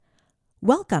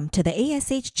Welcome to the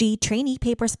ASHG Trainee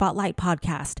Paper Spotlight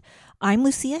podcast. I'm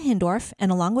Lucia Hindorf,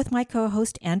 and along with my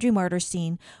co-host Andrew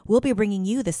Marderstein, we'll be bringing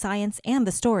you the science and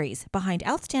the stories behind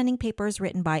outstanding papers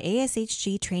written by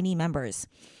ASHG trainee members.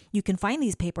 You can find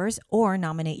these papers or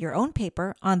nominate your own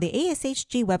paper on the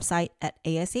ASHG website at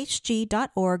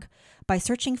ashg.org by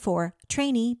searching for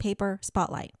Trainee Paper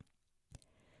Spotlight.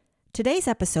 Today's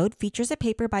episode features a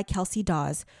paper by Kelsey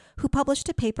Dawes, who published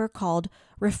a paper called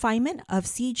Refinement of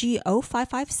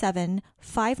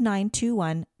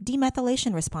CG0557-5921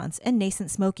 Demethylation Response in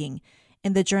Nascent Smoking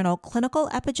in the journal Clinical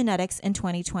Epigenetics in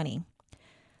 2020.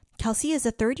 Kelsey is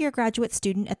a third-year graduate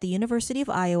student at the University of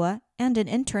Iowa and an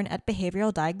intern at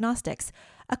Behavioral Diagnostics,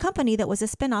 a company that was a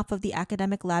spinoff of the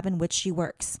academic lab in which she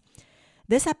works.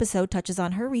 This episode touches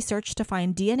on her research to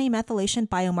find DNA methylation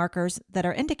biomarkers that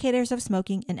are indicators of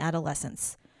smoking in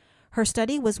adolescents. Her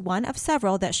study was one of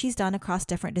several that she's done across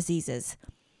different diseases.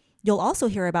 You'll also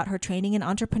hear about her training in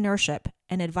entrepreneurship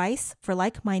and advice for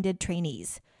like-minded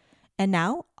trainees. And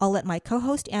now, I'll let my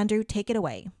co-host Andrew take it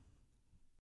away.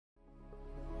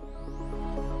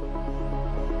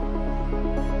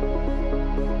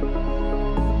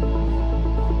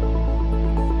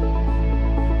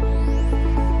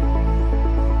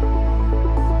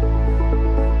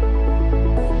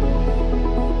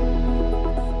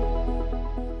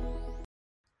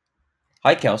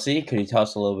 Hi, Kelsey. Could you tell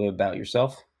us a little bit about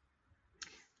yourself?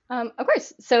 Of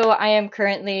course. So I am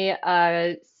currently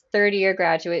a third-year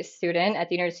graduate student at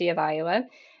the University of Iowa,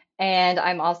 and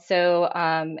I'm also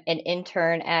an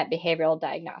intern at Behavioral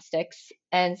Diagnostics.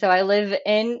 And so I live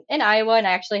in Iowa, and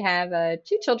I actually have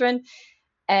two children,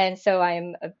 and so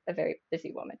I'm a very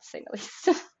busy woman, to say the least.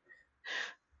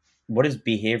 What is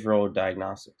behavioral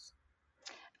diagnostics?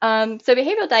 So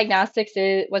Behavioral Diagnostics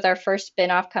was our first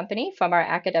spin-off company from our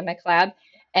academic lab.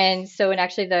 And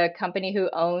actually the company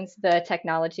who owns the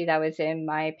technology that was in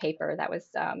my paper, that was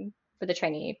for the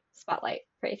trainee spotlight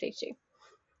for ASHG.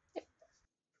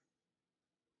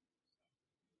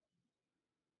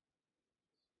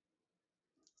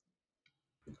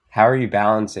 How are you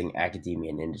balancing academia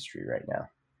and industry right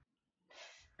now?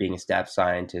 Being a staff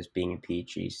scientist, being a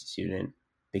PhD student,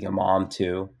 being a mom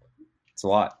too. It's a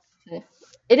lot.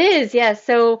 It is, yes.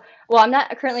 So, well, I'm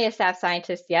not currently a staff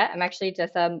scientist yet. I'm actually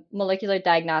just a molecular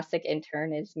diagnostic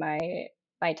intern is my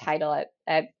title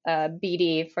at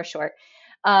BD for short.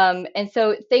 And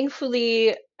so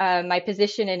thankfully, my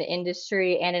position in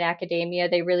industry and in academia,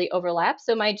 they really overlap.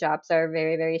 So my jobs are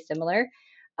very, very similar.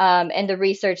 And the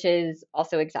research is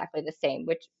also exactly the same,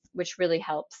 which really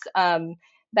helps.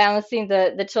 Balancing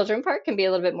the children part can be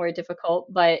a little bit more difficult,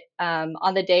 but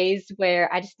on the days where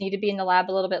I just need to be in the lab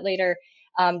a little bit later,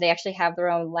 they actually have their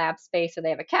own lab space. So they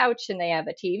have a couch and they have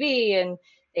a TV and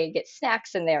they get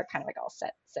snacks and they're kind of like all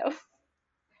set. So.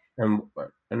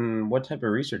 And what type of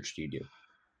research do you do?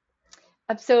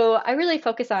 So I really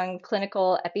focus on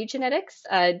clinical epigenetics,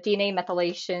 DNA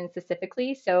methylation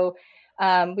specifically. So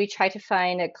we try to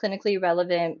find clinically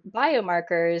relevant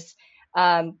biomarkers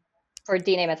for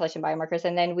DNA methylation biomarkers,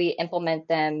 and then we implement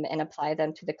them and apply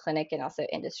them to the clinic and also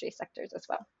industry sectors as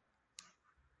well.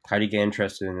 How do you get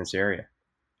interested in this area?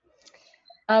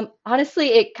 Honestly,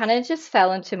 it kind of just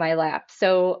fell into my lap.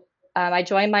 So I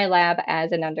joined my lab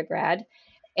as an undergrad.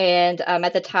 And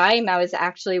at the time, I was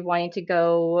actually wanting to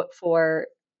go for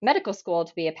medical school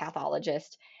to be a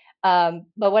pathologist. But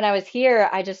when I was here,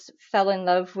 I just fell in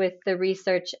love with the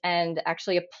research and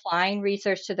actually applying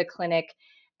research to the clinic.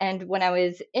 And when I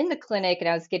was in the clinic and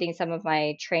I was getting some of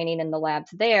my training in the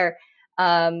labs there,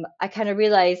 I kind of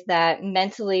realized that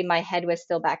mentally my head was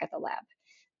still back at the lab.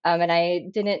 And I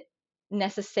didn't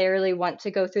necessarily want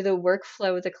to go through the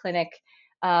workflow of the clinic.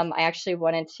 I actually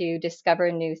wanted to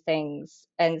discover new things.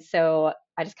 And so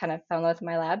I just kind of fell in love with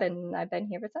my lab and I've been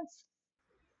here ever since.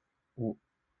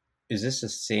 Is this the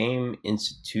same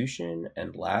institution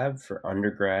and lab for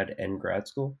undergrad and grad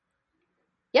school?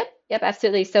 Yep,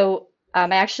 absolutely. So I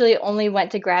actually only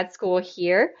went to grad school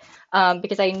here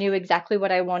because I knew exactly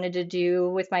what I wanted to do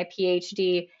with my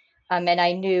PhD. And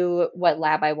I knew what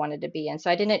lab I wanted to be in.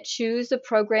 So I didn't choose a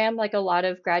program like a lot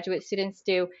of graduate students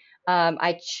do.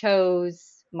 I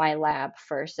chose my lab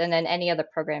first, and then any other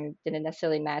program didn't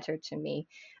necessarily matter to me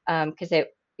because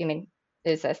it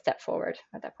was a step forward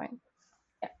at that point.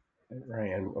 Yeah.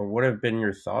 Right. And what have been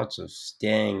your thoughts of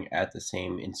staying at the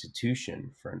same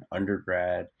institution for an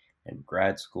undergrad and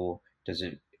grad school?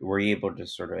 Were you able to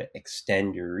sort of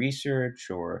extend your research,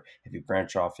 or have you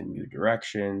branched off in new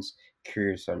directions?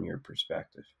 Curious on your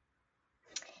perspective.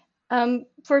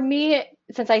 For me,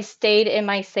 since I stayed in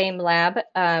my same lab,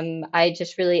 I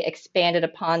just really expanded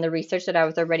upon the research that I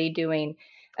was already doing.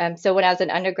 So when I was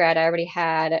an undergrad, I already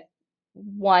had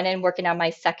one and working on my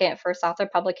second first author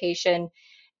publication.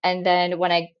 And then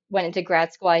when I went into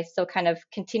grad school, I still kind of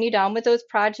continued on with those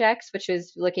projects, which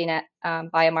was looking at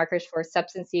biomarkers for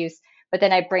substance use. But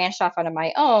then I branched off onto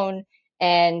my own,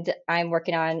 and I'm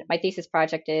working on my thesis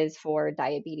project is for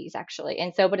diabetes, actually.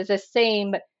 And so, but it's the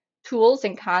same tools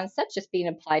and concepts just being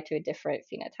applied to a different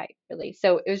phenotype, really.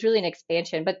 So it was really an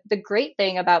expansion. But the great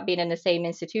thing about being in the same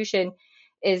institution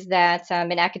is that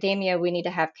in academia, we need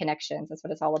to have connections. That's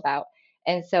what it's all about.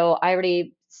 And so I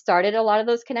already started a lot of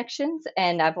those connections,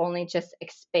 and I've only just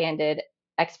expanded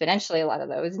exponentially a lot of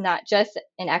those, not just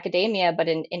in academia, but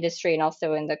in industry and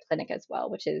also in the clinic as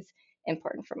well, which is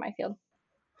important for my field.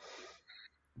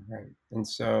 Right. And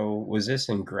so, was this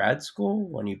in grad school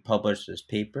when you published this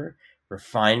paper,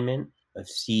 Refinement of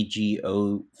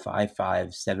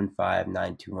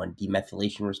CG05575921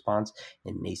 Demethylation Response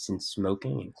in Nascent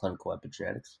Smoking and Clinical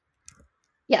Epigenetics?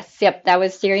 Yes, yep, that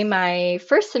was during my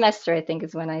first semester, I think,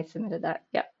 is when I submitted that.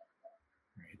 Yep.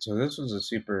 Right. So, this was a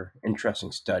super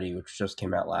interesting study which just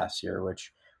came out last year,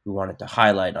 which we wanted to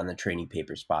highlight on the Trainee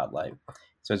Paper Spotlight.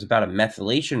 So, it's about a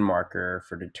methylation marker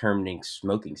for determining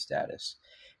smoking status.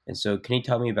 And so, can you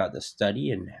tell me about the study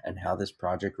and how this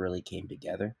project really came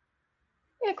together?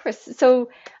 Yeah, of course. So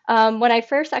when I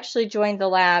first actually joined the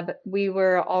lab, we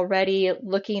were already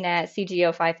looking at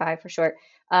CGO55 for short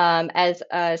as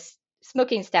a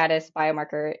smoking status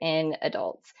biomarker in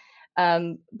adults.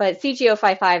 But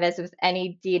CGO55, as with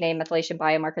any DNA methylation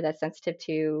biomarker that's sensitive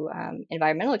to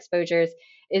environmental exposures,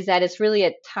 is that it's really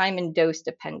a time and dose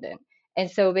dependent. And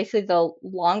so basically, the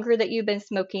longer that you've been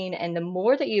smoking and the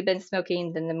more that you've been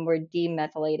smoking, then the more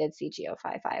demethylated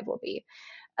CGO55 will be.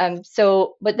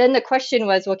 But then the question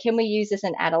was, well, can we use this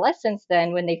in adolescents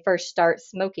then when they first start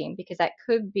smoking? Because that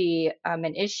could be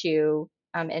an issue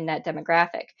in that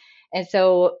demographic. And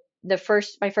so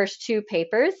my first two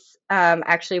papers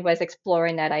actually was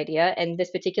exploring that idea. And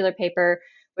this particular paper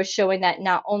was showing that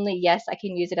not only, yes, I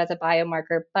can use it as a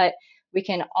biomarker, but we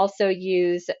can also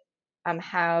use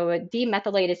how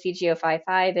demethylated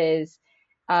CGO55 is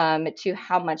to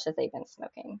how much that they've been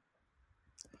smoking.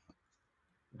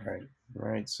 Right,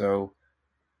 right. So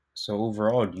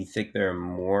overall, do you think there are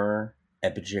more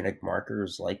epigenetic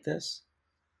markers like this?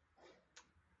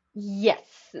 Yes.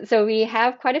 So we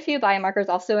have quite a few biomarkers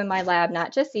also in my lab,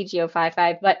 not just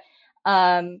CGO55, but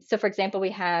so for example,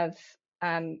 we have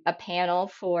a panel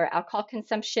for alcohol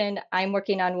consumption. I'm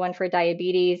working on one for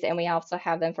diabetes, and we also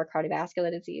have them for cardiovascular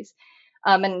disease.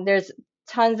 And there's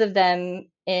tons of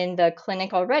them in the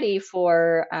clinic already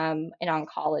for in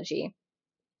oncology.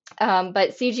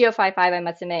 But CGO55, I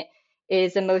must admit,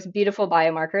 is the most beautiful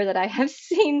biomarker that I have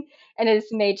seen, and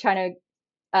it's made trying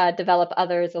to develop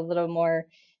others a little more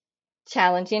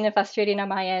challenging and frustrating on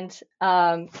my end.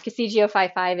 Because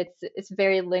CGO55, it's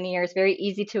very linear, it's very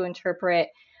easy to interpret.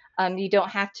 You don't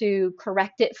have to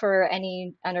correct it for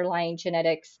any underlying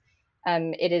genetics.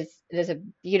 It is a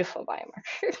beautiful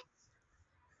biomarker.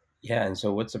 Yeah, and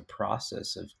so what's the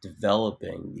process of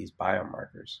developing these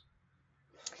biomarkers?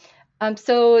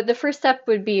 So the first step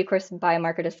would be, of course,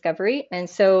 biomarker discovery. And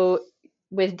so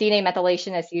with DNA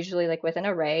methylation, that's usually like with an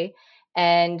array.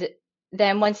 And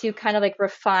then once you kind of like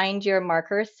refined your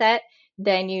marker set,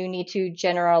 then you need to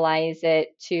generalize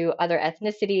it to other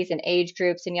ethnicities and age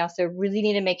groups. And you also really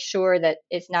need to make sure that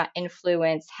it's not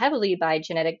influenced heavily by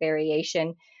genetic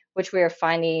variation, which we're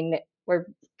finding we're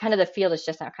kind of the field is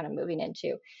just now kind of moving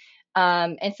into.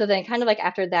 And so then kind of like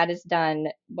after that is done,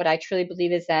 what I truly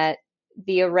believe is that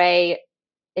the array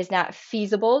is not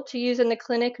feasible to use in the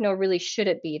clinic, nor really should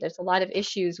it be. There's a lot of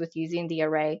issues with using the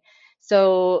array.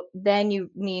 So then you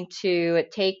need to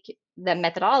take the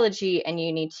methodology and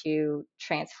you need to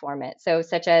transform it. So,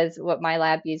 such as what my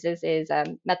lab uses is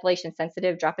methylation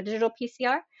sensitive drop a digital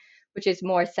PCR, which is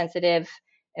more sensitive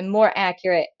and more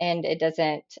accurate, and it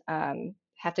doesn't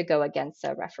have to go against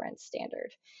a reference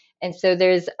standard. And so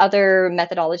there's other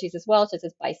methodologies as well, such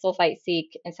as bisulfite-seq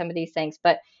and some of these things,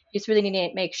 but you just really need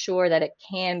to make sure that it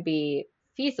can be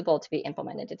feasible to be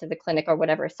implemented into the clinic or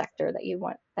whatever sector that you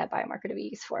want that biomarker to be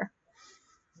used for.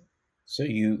 So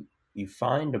you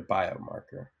find a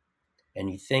biomarker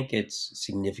and you think it's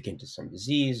significant to some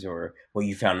disease, or what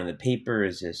you found in the paper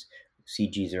is this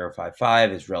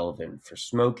CG055 is relevant for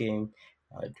smoking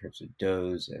in terms of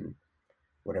dose and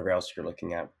whatever else you're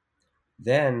looking at.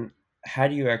 Then how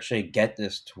do you actually get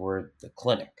this toward the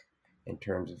clinic in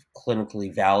terms of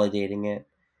clinically validating it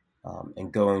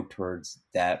and going towards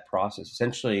that process?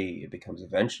 Essentially, it becomes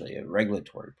eventually a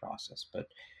regulatory process. But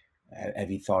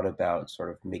have you thought about sort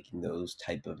of making those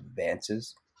type of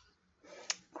advances?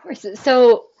 Of course.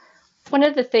 So one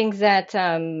of the things that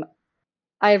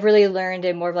I've really learned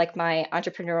in more of like my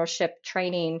entrepreneurship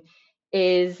training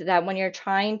is that when you're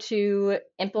trying to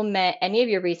implement any of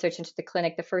your research into the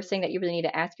clinic, the first thing that you really need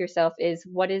to ask yourself is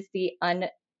what is the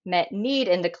unmet need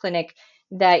in the clinic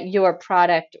that your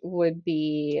product would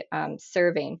be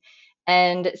serving?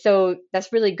 And so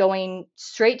that's really going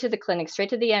straight to the clinic, straight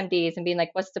to the MDs and being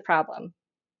like, what's the problem?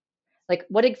 Like,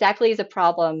 what exactly is a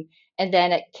problem? And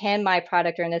then can my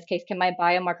product, or in this case, can my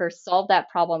biomarker solve that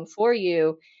problem for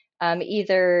you,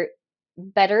 either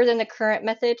better than the current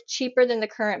method, cheaper than the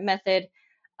current method,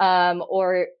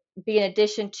 or be an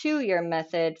addition to your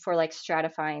method for like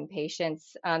stratifying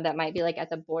patients that might be like at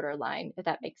the borderline, if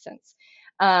that makes sense.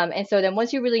 And so then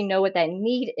once you really know what that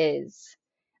need is,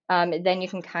 then you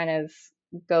can kind of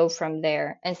go from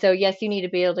there. And so, yes, you need to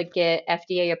be able to get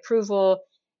FDA approval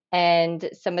and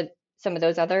some of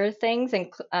those other things,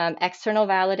 and external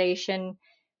validation,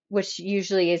 which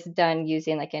usually is done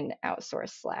using like an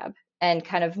outsourced lab and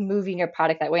kind of moving your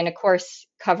product that way. And of course,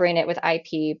 covering it with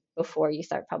IP before you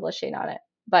start publishing on it.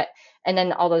 But and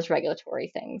then all those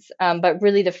regulatory things. But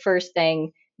really, the first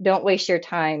thing, don't waste your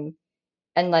time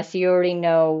unless you already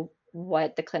know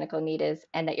what the clinical need is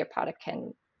and that your product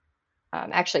can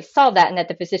actually solve that, and that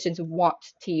the physicians want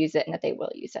to use it and that they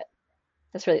will use it.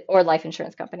 That's really, or life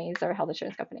insurance companies or health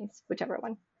insurance companies, whichever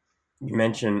one. You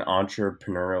mentioned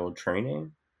entrepreneurial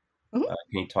training. Mhm. Can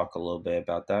you talk a little bit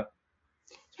about that?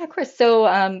 Yeah, of course. So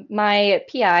my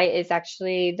PI is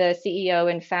actually the CEO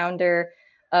and founder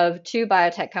of two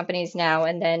biotech companies now,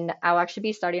 and then I'll actually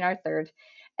be starting our third.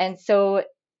 And so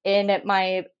in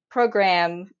my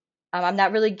program, I'm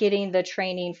not really getting the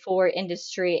training for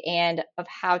industry and of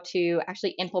how to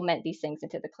actually implement these things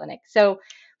into the clinic. So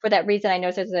for that reason, I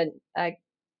know there's a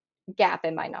gap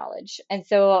in my knowledge. And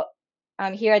so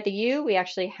here at the U, we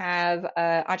actually have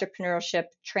an entrepreneurship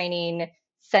training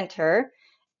center.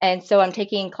 And so I'm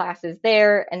taking classes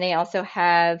there. And they also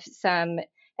have some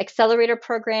accelerator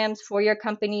programs for your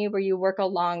company where you work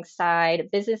alongside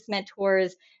business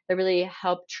mentors that really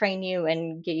help train you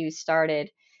and get you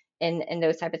started in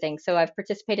those type of things. So I've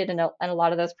participated in a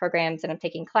lot of those programs, and I'm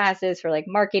taking classes for like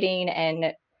marketing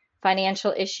and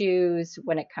financial issues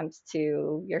when it comes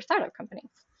to your startup company.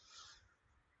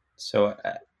 So,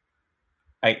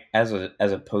 I as a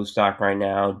postdoc right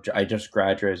now, I just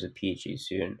graduated as a PhD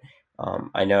student.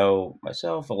 I know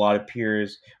myself, a lot of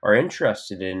peers are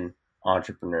interested in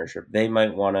entrepreneurship. They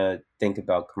might want to think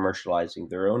about commercializing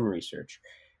their own research.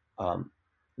 Um,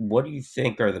 what do you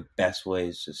think are the best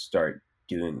ways to start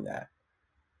doing that?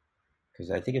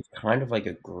 Because I think it's kind of like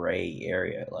a gray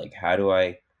area. Like, how do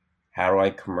I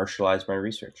commercialize my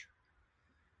research?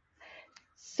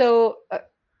 So,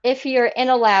 if you're in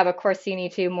a lab, of course, you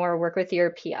need to more work with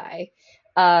your PI.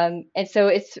 And so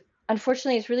it's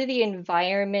unfortunately it's really the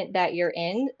environment that you're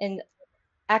in. And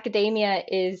academia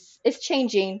is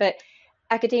changing, but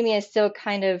academia is still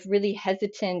kind of really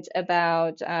hesitant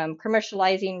about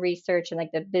commercializing research and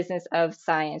like the business of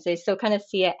science. They still kind of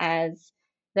see it as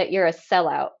that you're a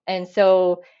sellout, and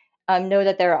so know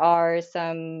that there are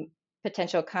some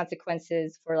potential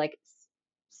consequences for like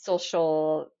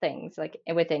social things like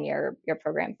within your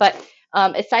program. But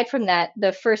aside from that,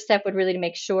 the first step would really to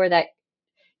make sure that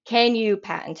can you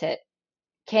patent it?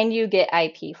 Can you get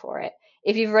IP for it?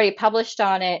 If you've already published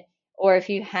on it, or if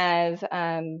you have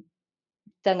done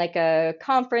like a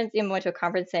conference, you went to a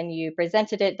conference and you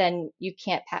presented it, then you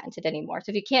can't patent it anymore. So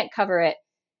if you can't cover it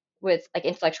with like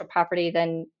intellectual property,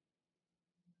 then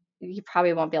you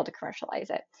probably won't be able to commercialize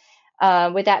it.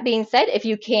 With that being said, if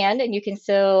you can and you can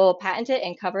still patent it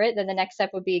and cover it, then the next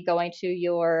step would be going to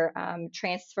your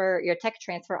your tech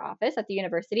transfer office at the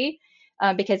university.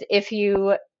 Because if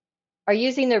you are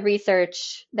using the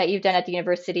research that you've done at the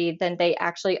university, then they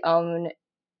actually own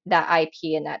that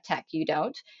IP and that tech. You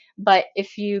don't. But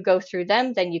if you go through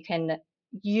them, then you can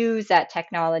use that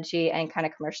technology and kind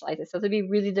of commercialize it. So those would be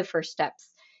really the first steps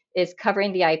is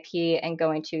covering the IP and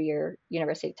going to your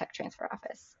university tech transfer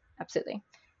office. Absolutely.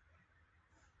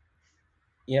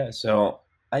 Yeah, so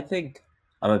I think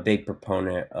I'm a big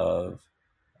proponent of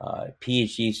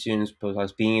PhD students,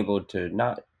 postdocs being able to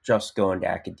not just go into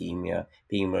academia,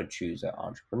 being able to choose an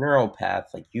entrepreneurial path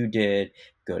like you did,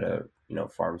 go to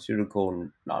pharmaceutical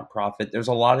and nonprofit. There's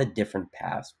a lot of different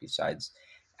paths besides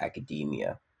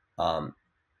academia. Um,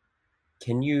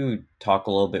 can you talk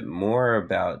a little bit more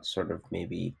about sort of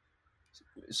maybe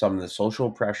some of the social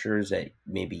pressures that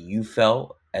maybe you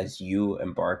felt as you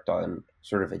embarked on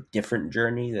sort of a different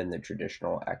journey than the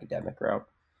traditional academic route?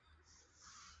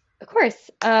 Of course,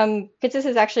 because this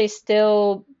has actually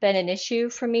still been an issue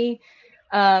for me.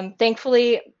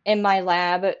 Thankfully, in my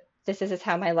lab, this is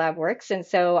how my lab works, and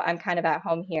so I'm kind of at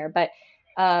home here. But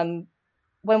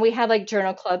when we have like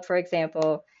journal club, for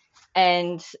example,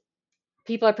 and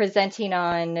people are presenting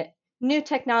on new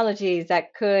technologies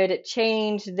that could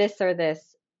change this or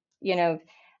this, you know,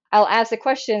 I'll ask the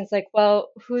questions like, well,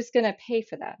 who's going to pay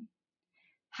for that?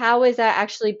 How is that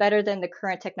actually better than the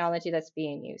current technology that's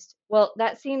being used? Well,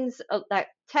 that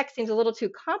tech seems a little too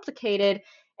complicated,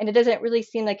 and it doesn't really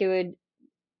seem like it would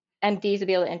MDs would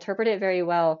be able to interpret it very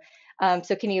well.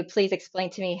 So can you please explain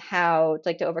to me how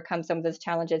like to overcome some of those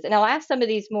challenges? And I'll ask some of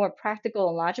these more practical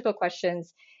and logical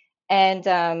questions.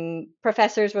 And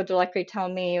professors will directly tell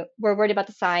me, we're worried about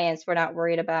the science. We're not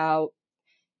worried about,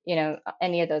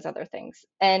 any of those other things.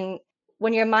 And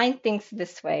when your mind thinks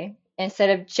this way,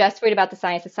 instead of just worried about the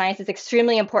science is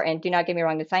extremely important. Do not get me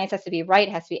wrong. The science has to be right,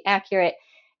 it has to be accurate,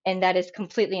 and that is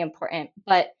completely important.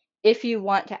 But if you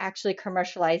want to actually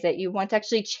commercialize it, you want to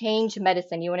actually change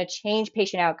medicine, you want to change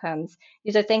patient outcomes,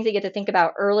 these are things that you have to think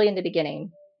about early in the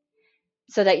beginning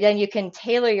so that then you can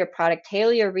tailor your product,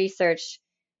 tailor your research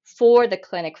for the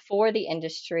clinic, for the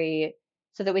industry,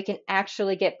 so that we can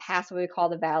actually get past what we call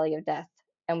the valley of death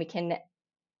and we can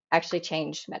actually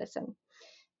change medicine.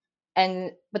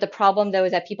 And but the problem though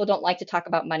is that people don't like to talk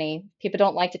about money. People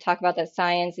don't like to talk about that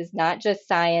science is not just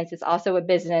science, it's also a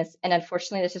business. And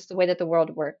unfortunately, that's just the way that the world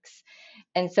works.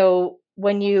 And so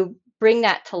when you bring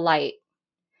that to light,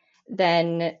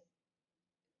 then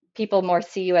people more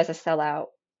see you as a sellout.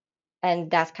 And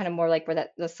that's kind of more like where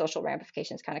the social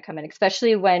ramifications kind of come in,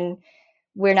 especially when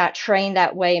we're not trained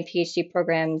that way in PhD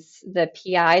programs. The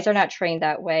PIs are not trained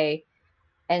that way.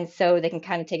 And so they can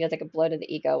kind of take it as like a blow to the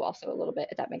ego also a little bit,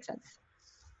 if that makes sense.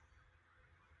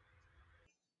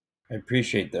 I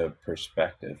appreciate the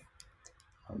perspective.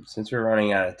 Since we're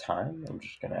running out of time, I'm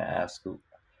just going to ask,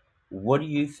 what do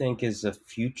you think is the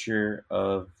future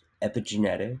of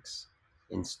epigenetics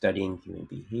in studying human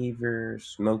behavior,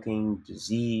 smoking,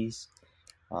 disease,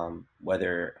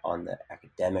 whether on the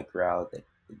academic route,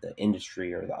 the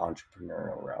industry, or the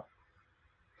entrepreneurial route?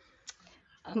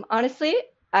 Honestly,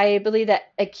 I believe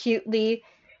that acutely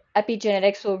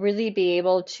epigenetics will really be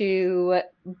able to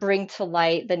bring to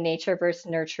light the nature versus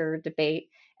nurture debate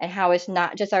and how it's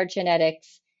not just our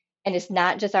genetics and it's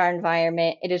not just our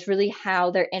environment. It is really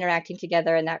how they're interacting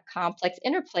together and that complex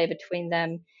interplay between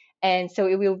them. And so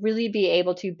it will really be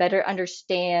able to better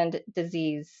understand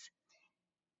disease.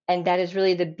 And that is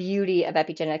really the beauty of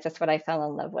epigenetics. That's what I fell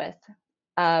in love with.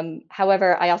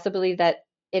 However, I also believe that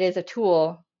it is a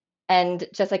tool, and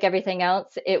just like everything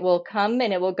else, it will come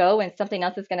and it will go, and something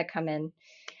else is going to come in.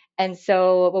 And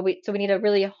so, we need to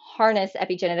really harness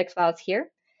epigenetics while it's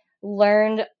here,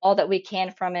 learn all that we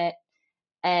can from it,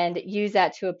 and use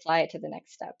that to apply it to the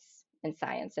next steps in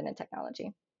science and in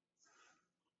technology.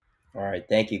 All right.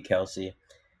 Thank you, Kelsey.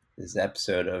 This is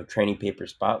episode of Training Paper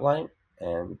Spotlight,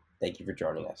 and thank you for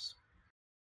joining us.